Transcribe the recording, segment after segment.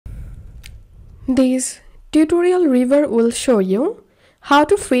This tutorial review will show you how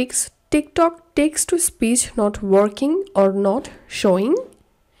to fix TikTok text-to-speech not working or not showing.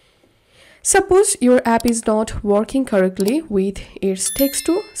 Suppose your app is not working correctly with its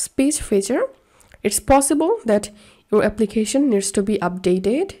text-to-speech feature. It's possible that your application needs to be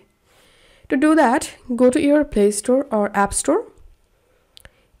updated. To do that, go to your Play Store or App Store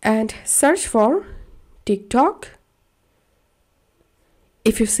and search for TikTok.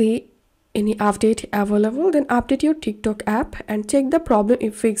 If you see any update available, then update your TikTok app and check the problem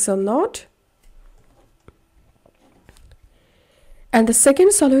if fixed or not. And the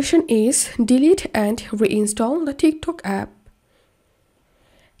second solution is delete and reinstall the TikTok app.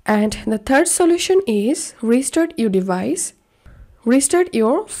 And the third solution is restart your device, restart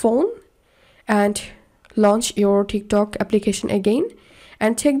your phone and launch your TikTok application again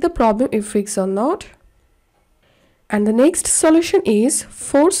and check the problem if fixed or not. And the next solution is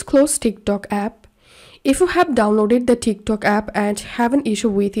force close TikTok app. If you have downloaded the TikTok app and have an issue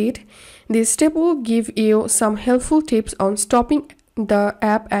with it, this step will give you some helpful tips on stopping the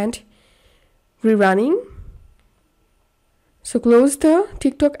app and rerunning. So close the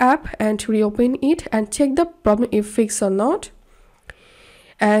TikTok app and reopen it and check the problem if fixed or not.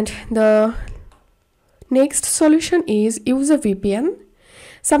 And the next solution is use a VPN.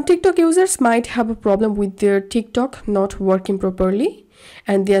 Some TikTok users might have a problem with their TikTok not working properly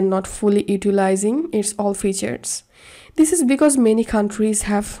and they are not fully utilizing its all features. This is because many countries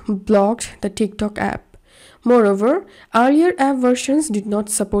have blocked the TikTok app. Moreover, earlier app versions did not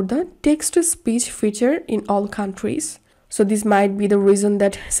support the text-to-speech feature in all countries. So this might be the reason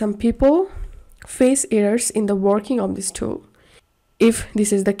that some people face errors in the working of this tool. If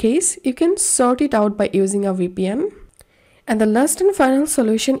this is the case, you can sort it out by using a VPN. And the last and final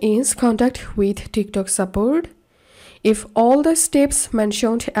solution is contact with TikTok support. If all the steps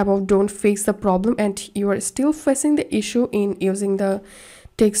mentioned above don't fix the problem and you are still facing the issue in using the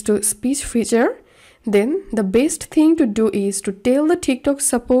text-to-speech feature, then the best thing to do is to tell the TikTok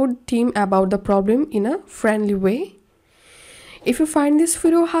support team about the problem in a friendly way. If you find this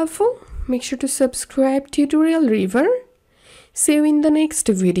video helpful, make sure to subscribe Tutorial River. See you in the next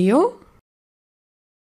video.